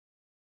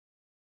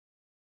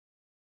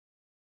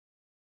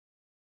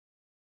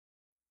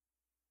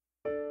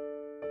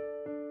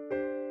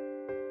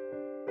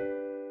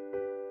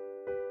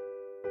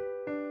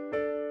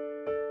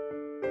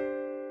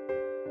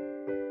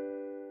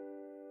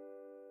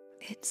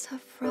It's a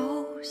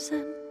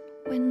frozen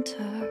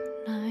winter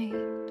night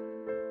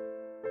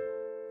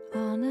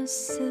on a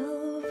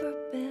silver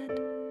bed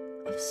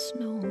of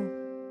snow.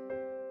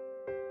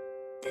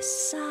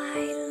 This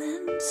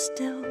silence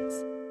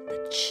stills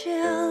the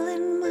chill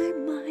in my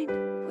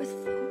mind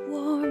with the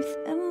warmth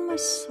in my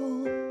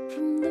soul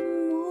from the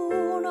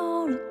moon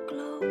on a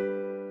glow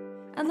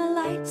and the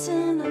lights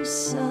in our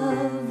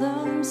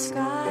southern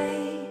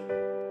sky.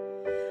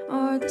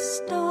 Are the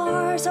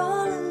stars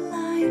all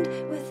aligned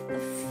with the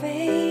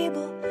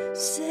fable,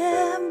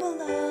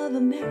 symbol of a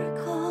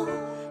miracle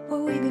where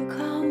we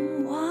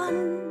become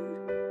one?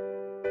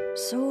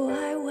 So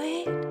I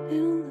wait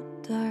in the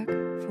dark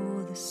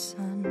for the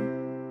sun,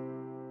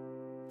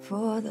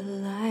 for the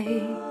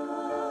light.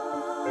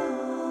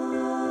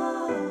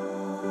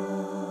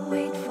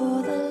 Wait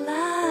for the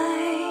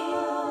light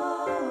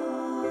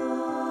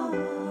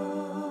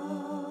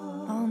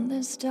on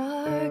this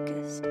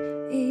darkest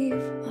eve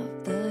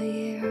of the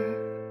year.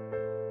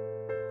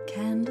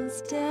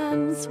 Candles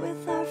dance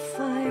with our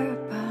fire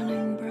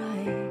burning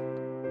bright,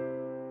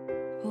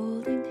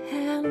 holding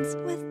hands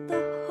with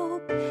the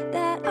hope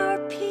that our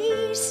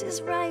peace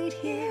is right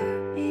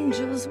here.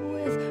 Angels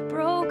with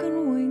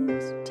broken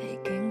wings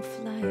taking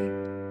flight.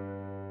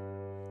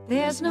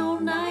 There's no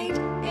night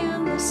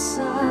in the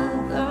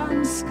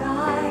southern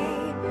sky,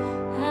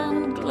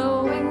 and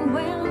glowing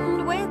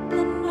wind with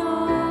the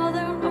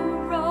northern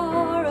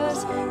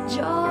auroras,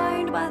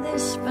 joined by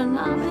this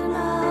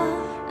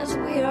phenomena as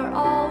we are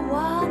all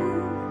one.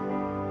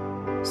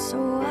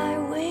 So I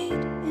wait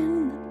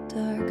in the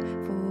dark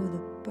for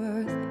the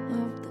birth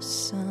of the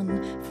sun,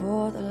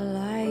 for the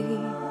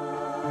light.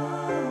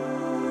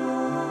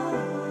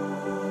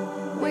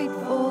 Wait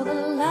for the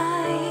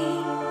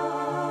light,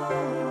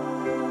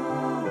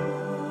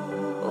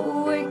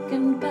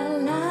 awakened by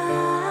light.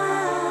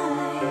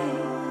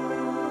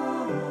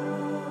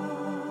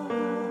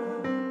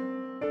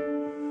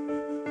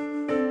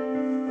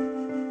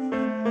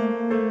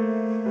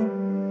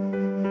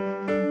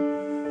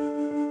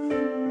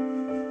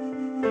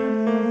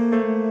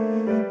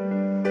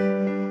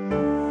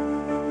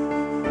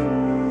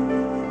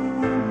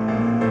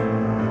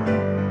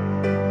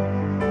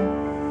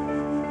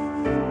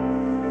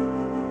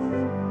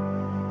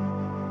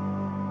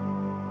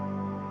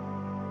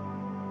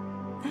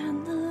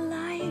 And the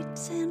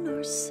lights in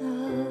our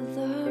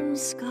southern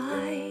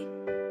sky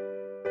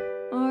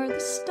are the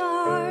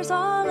stars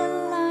all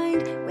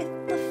aligned with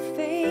the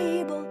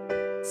fable,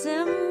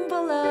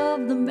 symbol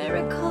of the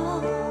miracle